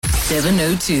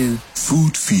0702.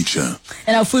 Food feature.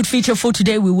 And our food feature for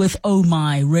today, we're with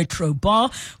Ohmi Retro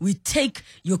Bar. We take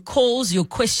your calls, your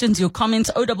questions, your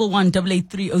comments,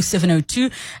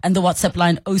 011-883-0702 and the WhatsApp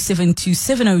line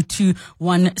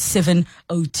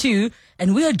 072-702-1702.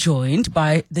 And we are joined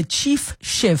by the chief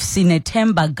chef,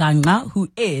 Sinetemba Ganga, who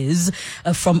is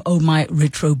from Ohmi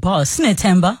Retro Bar.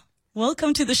 Sinetemba,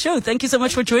 welcome to the show. Thank you so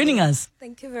much for joining us.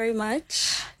 Thank you very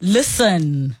much.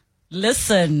 Listen. For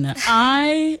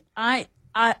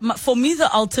me, the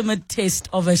ultimate test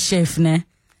of a chef,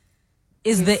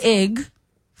 is the egg,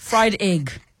 fried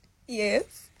egg.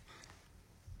 Yes.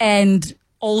 And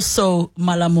also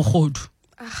malamogodu.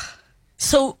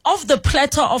 So, of the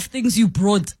platter of things you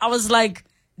brought, I was like,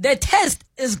 the test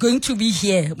is going to be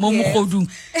here. Momogodu.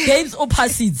 Games or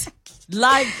passes.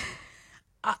 Like,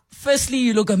 firstly,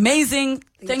 you look amazing.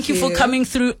 Thank you for coming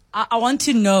through. I want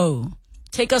to know,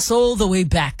 take us all the way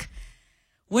back.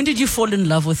 When did you fall in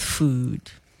love with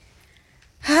food?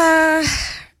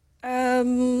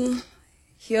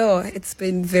 It's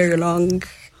been very long.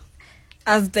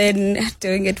 I've been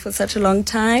doing it for such a long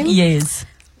time. Yes.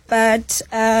 But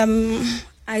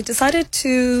I decided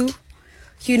to,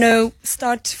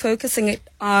 start focusing it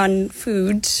on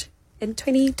food in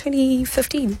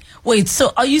 2015. Wait,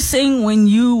 so are you saying when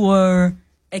you were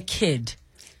a kid,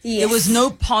 Yes. there was no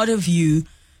part of you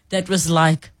that was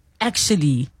like,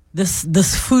 actually,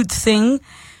 this food thing,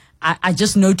 I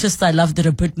just noticed I loved it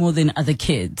a bit more than other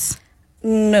kids?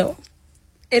 No.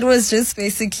 It was just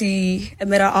basically a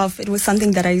matter of, it was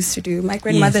something that I used to do. My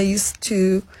grandmother used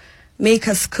to make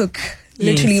us cook,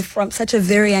 literally from such a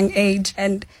very young age,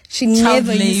 and she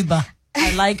never labor.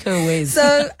 I like her ways.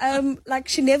 So,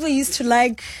 she never used to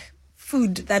like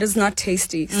food that is not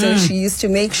tasty. So she used to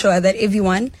make sure that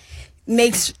everyone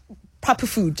makes proper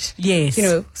food. Yes.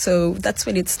 So that's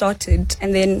when it started.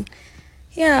 And then,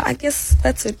 I guess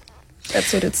that's it.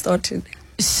 That's when it started.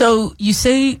 So you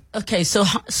say, okay, so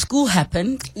school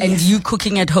happened and you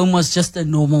cooking at home was just a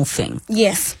normal thing.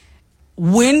 Yes.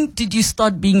 When did you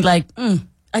start being like,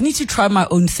 I need to try my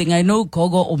own thing? I know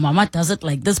Gogo or Mama does it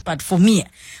like this, but for me,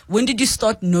 when did you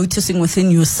start noticing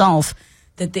within yourself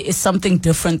that there is something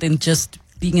different than just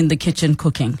being in the kitchen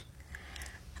cooking?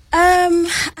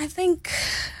 I think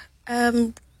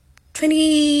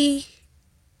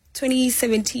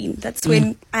 2017, that's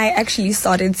when I actually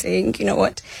started saying, you know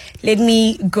what, let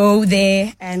me go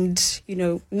there and,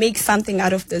 make something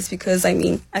out of this, because I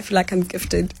feel like I'm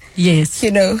gifted. Yes.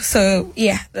 So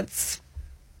that's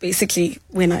basically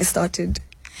when I started.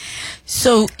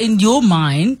 So in your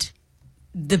mind,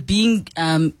 the being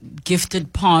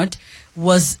gifted part,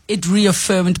 was it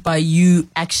reaffirmed by you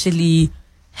actually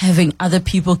having other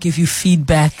people give you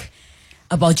feedback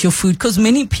about your food? Because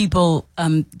many people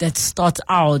that start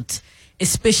out,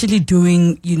 especially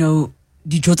doing,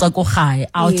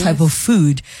 our type of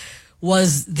food,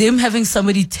 was them having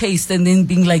somebody taste and then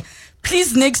being like,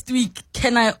 please, next week,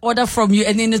 can I order from you?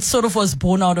 And then it sort of was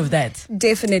born out of that.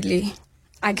 Definitely.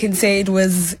 I can say it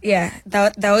was,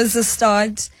 that was the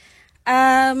start.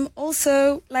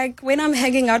 Also, like when I'm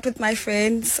hanging out with my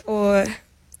friends or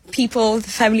people, the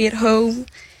family at home,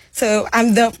 so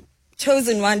I'm the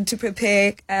chosen one to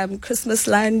prepare Christmas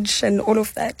lunch and all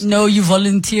of that. No, you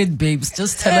volunteered, babes.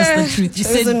 Just tell us the truth. You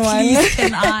said, please,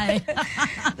 can I?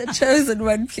 The chosen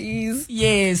one, please.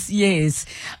 Yes.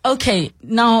 Okay,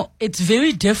 now it's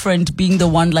very different being the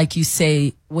one, like you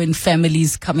say, when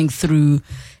families coming through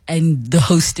and the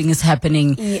hosting is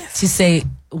happening. Yes. To say,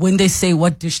 when they say,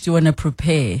 what dish do you want to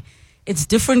prepare? It's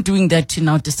different doing that to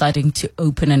now deciding to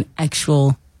open an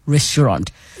actual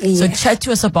restaurant. Yes. So chat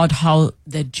to us about how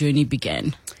that journey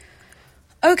began.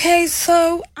 Okay,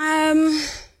 so Ohmi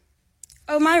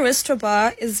Restro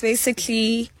Bar is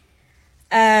basically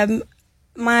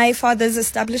my father's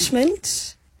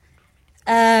establishment.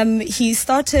 He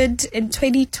started in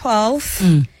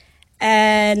 2012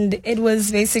 and it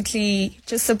was basically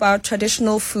just about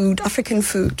traditional food, African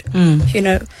food,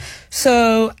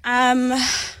 So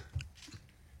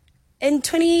in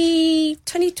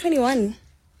 2021,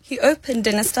 he opened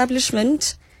an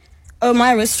establishment,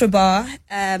 Ohmi Restro Bar,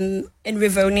 in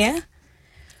Rivonia.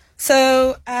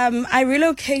 So I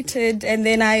relocated and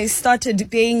then I started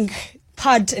being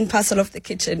part and parcel of the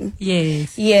kitchen.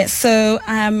 Yes. Yes. So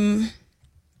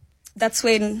that's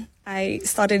when I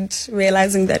started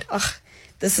realizing that,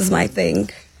 this is my thing.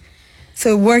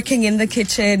 So working in the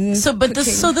kitchen. So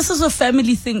this is a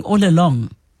family thing all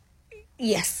along.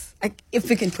 Yes. If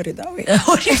we can put it that way.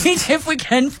 What do you mean if we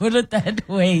can put it that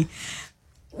way?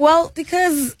 Well,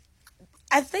 because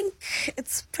I think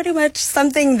it's pretty much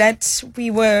something that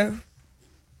we were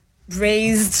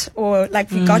raised or like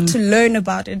we got to learn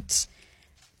about it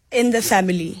in the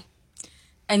family.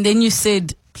 And then you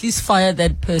said, please fire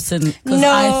that person because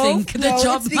I think the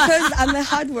job... it's because I'm a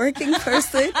hardworking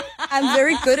person. I'm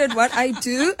very good at what I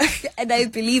do and I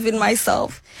believe in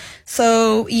myself.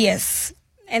 So, yes.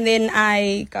 And then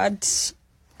I got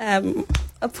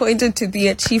appointed to be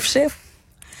a chief chef.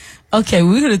 Okay,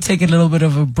 we're going to take a little bit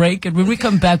of a break. And when we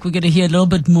come back, we're going to hear a little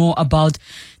bit more about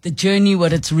the journey,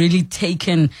 what it's really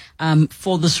taken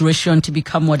for this restaurant to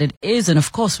become what it is. And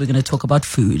of course, we're going to talk about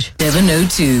food.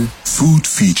 702 Food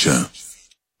Feature.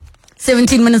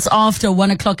 17 minutes after 1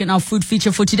 o'clock in our food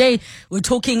feature for today, we're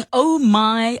talking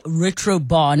Ohmi Retro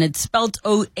Bar. And it's spelled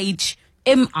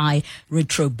O-H-M-I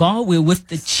Retro Bar. We're with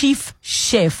the chief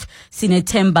chef,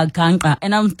 Sinetemba Ganga.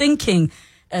 And I'm thinking,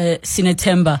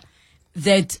 Sinetemba,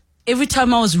 that every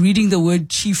time I was reading the word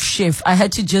chief chef, I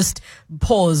had to just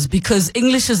pause because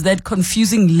English is that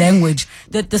confusing language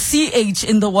that the CH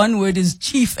in the one word is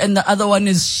chief and the other one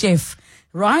is chef,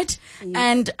 right?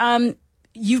 Yeah. And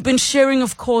you've been sharing,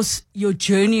 of course, your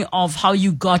journey of how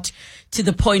you got to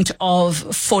the point of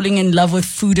falling in love with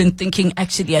food and thinking,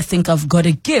 actually, I think I've got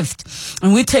a gift.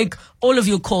 And we take all of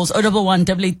your calls, 011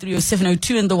 883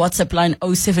 0702 and the WhatsApp line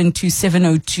 072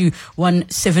 702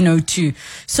 1702.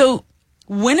 So,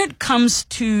 when it comes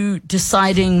to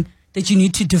deciding that you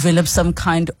need to develop some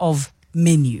kind of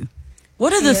menu,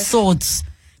 what are the thoughts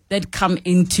that come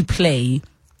into play?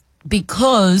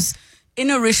 Because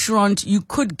in a restaurant, you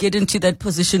could get into that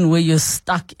position where you're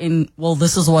stuck in, well,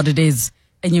 this is what it is,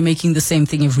 and you're making the same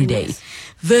thing every day,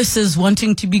 versus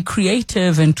wanting to be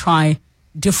creative and try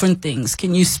different things.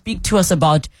 Can you speak to us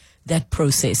about that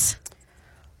process?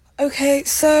 Okay,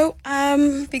 so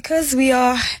because we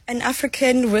are an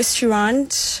African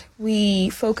restaurant, we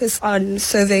focus on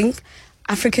serving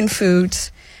African food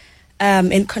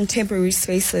in contemporary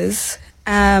spaces.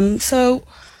 So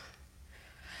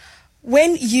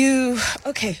when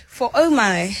for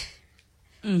Ohmi,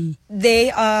 they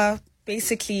are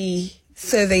basically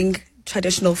serving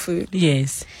traditional food.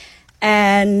 Yes.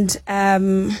 And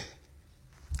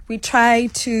we try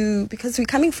to, because we're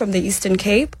coming from the Eastern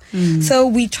Cape, so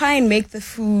we try and make the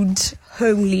food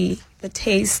homely, the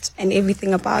taste and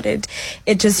everything about it.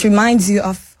 It just reminds you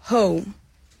of home.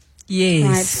 Yes.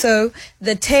 Right? So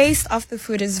the taste of the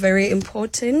food is very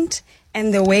important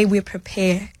and the way we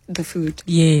prepare the food.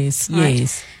 Yes, right?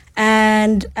 yes.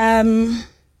 And, I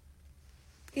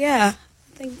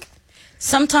think...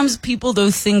 Sometimes people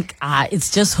though think,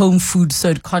 it's just home food, so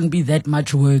it can't be that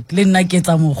much work.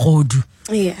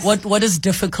 Yes. What is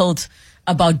difficult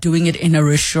about doing it in a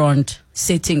restaurant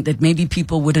setting that maybe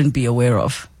people wouldn't be aware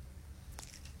of?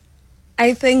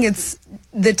 I think it's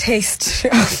the taste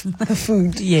of the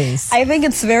food. Yes. I think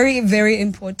it's very, very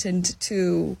important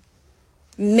to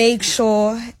make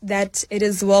sure that it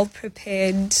is well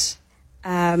prepared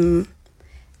and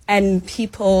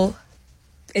people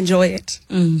enjoy it.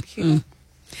 In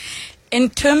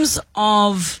terms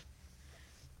of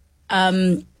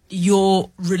your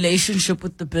relationship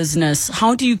with the business,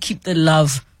 how do you keep the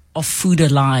love of food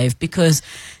alive? Because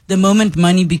the moment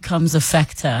money becomes a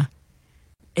factor,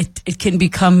 it can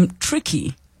become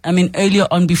tricky. I mean, earlier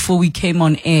on, before we came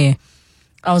on air,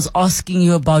 I was asking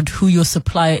you about who your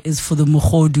supplier is for the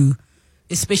mogodu,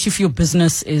 especially if your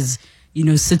business is,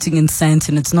 sitting in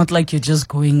Sandton. It's not like you're just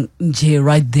going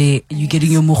right there. You're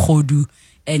getting your mogodu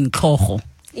and klogo.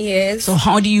 Yes. So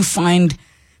how do you find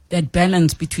that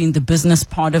balance between the business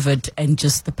part of it and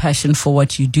just the passion for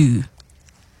what you do?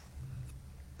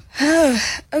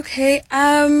 Okay.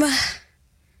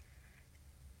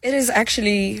 It is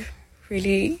actually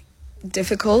really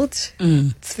difficult.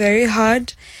 It's very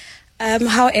hard.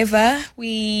 However,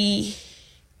 we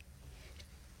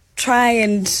try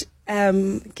and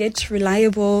get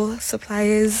reliable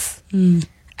suppliers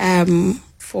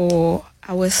for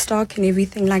our stock and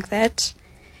everything like that.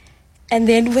 And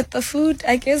then with the food,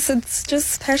 I guess it's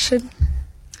just passion.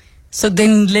 So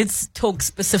then let's talk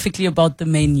specifically about the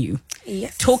menu.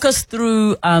 Yes. Talk us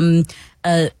through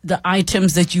the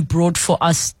items that you brought for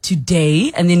us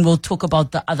today, and then we'll talk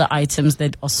about the other items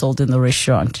that are sold in the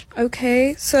restaurant.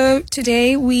 Okay, so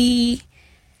today we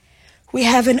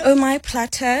have an Ohmi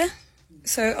platter.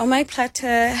 So Ohmi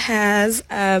platter has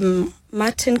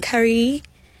mutton curry.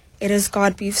 It has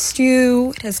got beef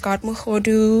stew. It has got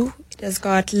mogodu. It has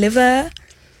got liver,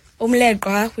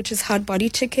 omleqa, which is hard body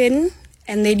chicken,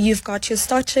 and then you've got your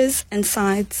starches and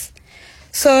sides.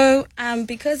 So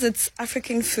because it's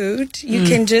African food, you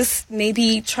can just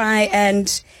maybe try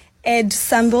and add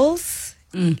sambals.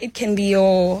 It can be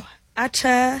your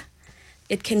acha.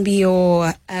 It can be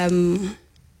your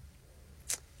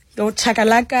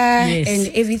chakalaka, yes,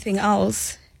 and everything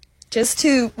else. just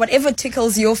to whatever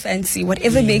tickles your fancy,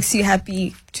 whatever makes you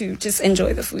happy, to just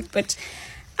enjoy the food. But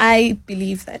I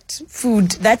believe that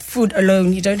food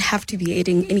alone, you don't have to be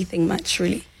eating anything much,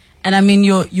 really. And I mean,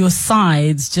 your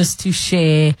sides, just to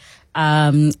share,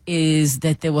 is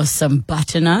that there was some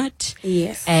butternut.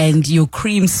 Yes. And your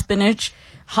cream spinach.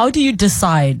 How do you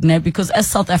decide? Now, because as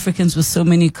South Africans with so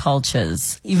many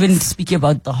cultures, even speaking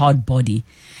about the hard body,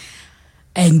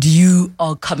 and you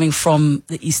are coming from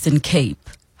the Eastern Cape,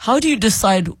 how do you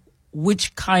decide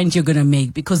which kind you're going to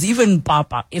make? Because even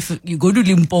papa, if you go to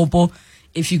Limpopo,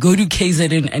 if you go to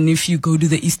KZN, and if you go to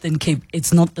the Eastern Cape,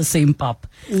 it's not the same pap.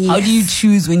 Yes. How do you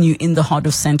choose when you're in the heart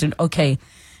of Sandton? Okay,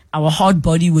 our hard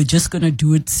body, we're just going to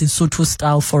do it Sesotho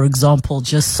style, for example,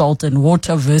 just salt and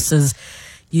water, versus,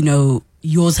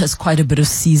 yours has quite a bit of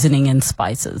seasoning and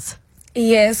spices.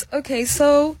 Yes. Okay.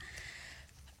 So,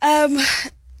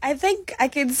 I think I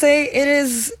can say it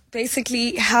is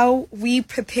basically how we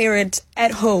prepare it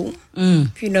at home.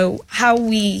 How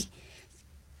we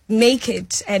make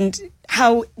it and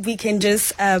how we can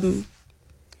just, make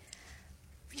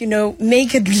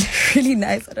it really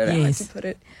nice. I don't know how to put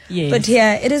it. Yes. But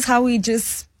yeah, it is how it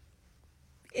just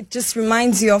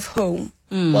reminds you of home.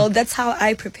 Well, that's how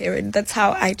I prepare it. That's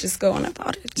how I just go on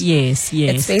about it. Yes.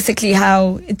 It's basically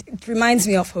how it reminds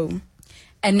me of home.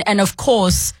 And of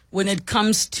course, when it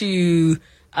comes to,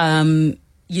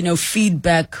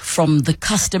 feedback from the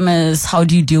customers, how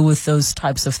do you deal with those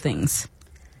types of things?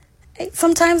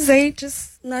 Sometimes they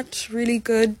just not really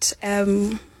good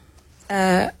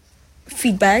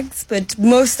feedbacks, but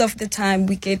most of the time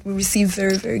we receive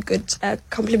very, very good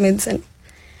compliments and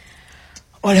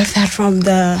all of that from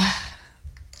the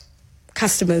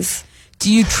customers.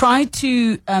 Do you try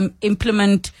to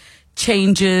implement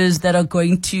changes that are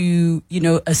going to,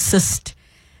 assist,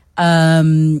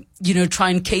 try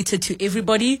and cater to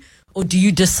everybody? Or do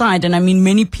you decide, and I mean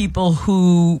many people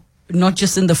who, not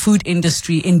just in the food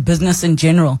industry, in business in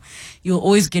general, you'll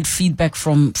always get feedback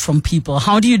from people.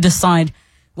 How do you decide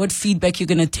what feedback you're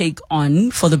going to take on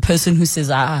for the person who says,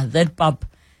 that pap,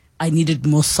 I need it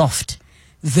more soft,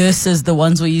 versus the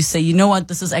ones where you say, you know what,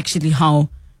 this is actually how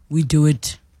we do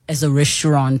it as a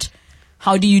restaurant?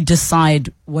 How do you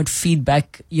decide what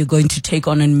feedback you're going to take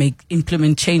on and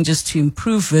implement changes to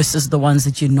improve versus the ones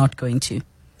that you're not going to?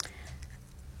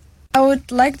 I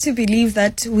would like to believe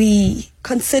that we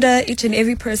consider each and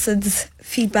every person's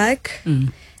feedback,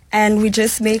 and we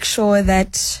just make sure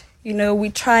that, we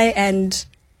try and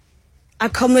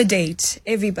accommodate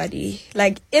everybody.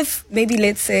 Like if maybe,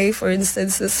 let's say, for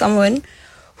instance, there's someone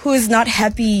who is not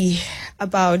happy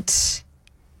about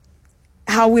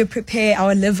how we prepare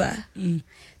our liver,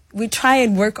 we try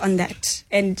and work on that,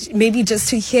 and maybe just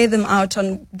to hear them out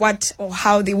on what or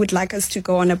how they would like us to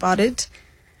go on about it.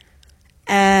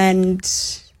 And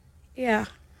yeah.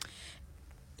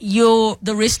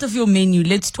 The rest of your menu,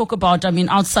 let's talk about,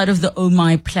 outside of the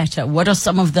Ohmi platter, what are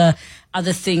some of the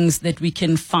other things that we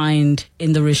can find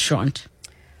in the restaurant?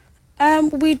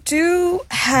 We do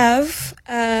have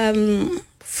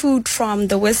food from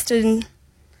the Western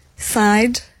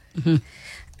side.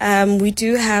 We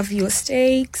do have your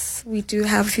steaks. We do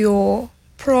have your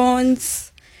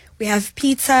prawns. We have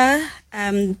pizza.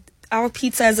 Our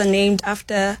pizzas are named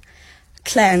after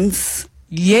clans.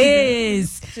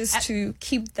 Yes. Just to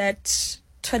keep that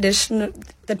tradition,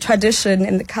 the tradition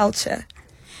and the culture.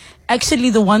 Actually,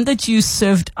 the one that you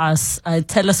served us,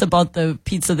 tell us about the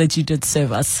pizza that you did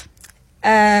serve us.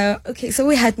 Okay, so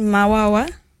we had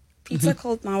Mawawa, pizza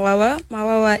called Mawawa.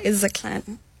 Mawawa is a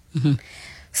clan.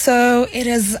 So it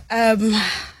has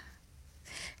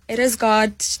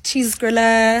got cheese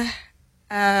griller,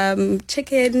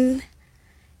 chicken.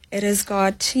 It has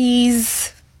got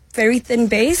cheese, very thin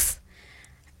base.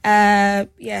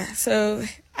 So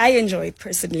I enjoy it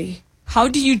personally. How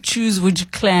do you choose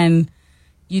which clan,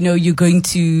 you're going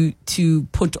to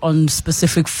put on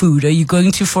specific food? Are you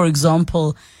going to, for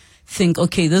example, think,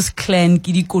 okay, this clan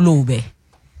Kiri Kolobe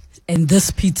and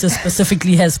this pizza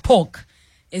specifically has pork?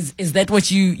 Is that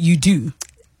what you do?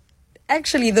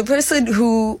 Actually, the person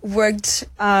who worked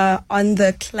on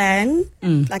the clan,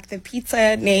 like the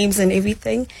pizza names and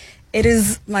everything, it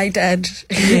is my dad.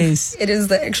 Yes. It is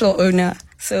the actual owner.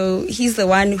 So he's the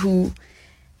one who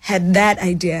had that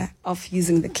idea of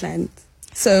using the clan.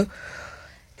 So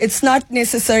it's not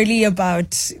necessarily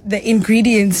about the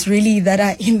ingredients really that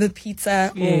are in the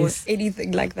pizza or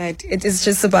anything like that. It is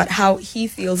just about how he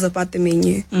feels about the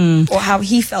menu or how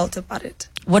he felt about it.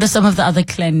 What are some of the other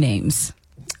clan names?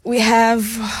 We have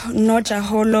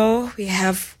Nojaholo, we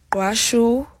have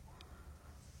Washu,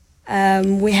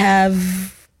 we have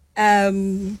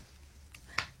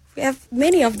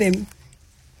many of them.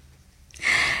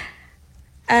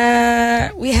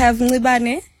 We have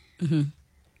Nibane.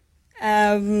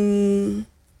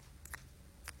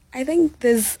 I think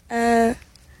there's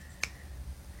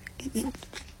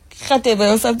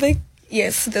Khatebe or something.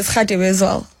 Yes, there's Khatebe as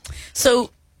well.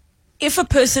 So if a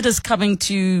person is coming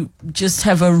to just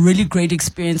have a really great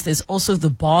experience, there's also the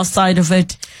bar side of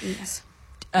it. Yes.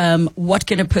 What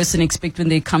can a person expect when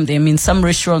they come there? I mean, some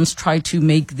restaurants try to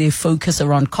make their focus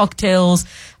around cocktails.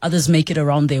 Others make it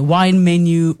around their wine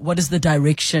menu. What is the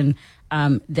direction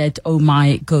that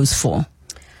Ohmi goes for?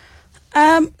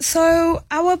 So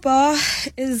our bar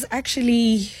is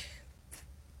actually,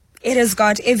 it has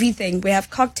got everything. We have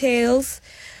cocktails,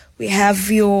 we have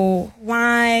your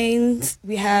wines,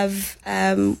 we have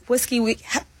whiskey. We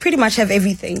pretty much have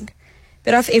everything.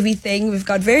 Bit of everything. We've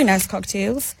got very nice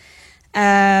cocktails. We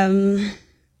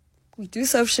do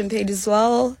serve champagne as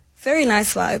well. Very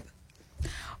nice vibe.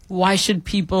 Why should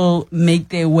people make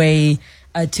their way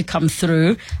to come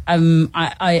through?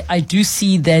 I do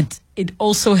see that it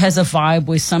also has a vibe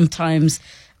where sometimes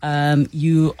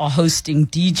you are hosting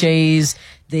DJs.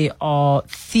 There are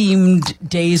themed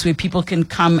days where people can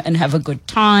come and have a good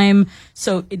time.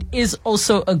 So it is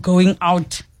also a going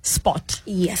out spot.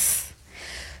 Yes.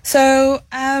 So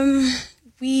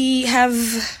we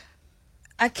have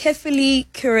a carefully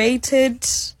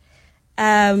curated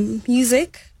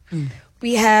music.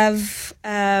 We have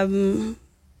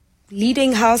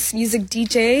leading house music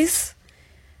DJs.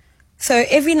 So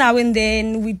every now and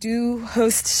then we do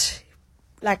host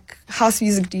like house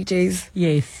music DJs.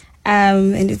 Yes.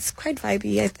 And it's quite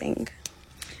vibey, I think.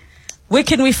 Where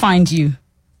can we find you?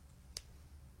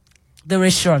 The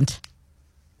restaurant?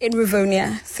 In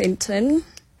Rivonia, Centon.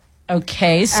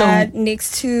 Okay, so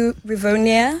next to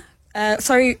Rivonia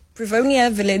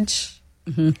Village.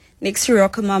 Next to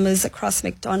Rockamama's across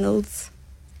McDonald's.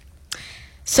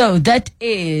 So that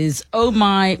is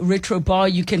Ohmi Retro Bar.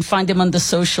 You can find them on the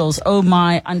socials,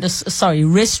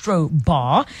 Restro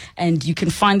Bar. And you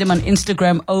can find them on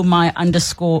Instagram,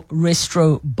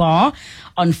 Ohmi_Restro Bar.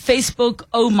 On Facebook,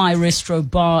 Ohmi Restro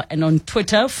Bar. And on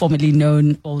Twitter, formerly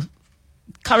known or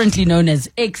currently known as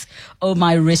X,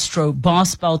 Ohmi Restro Bar,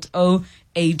 spelled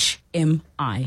OHMI.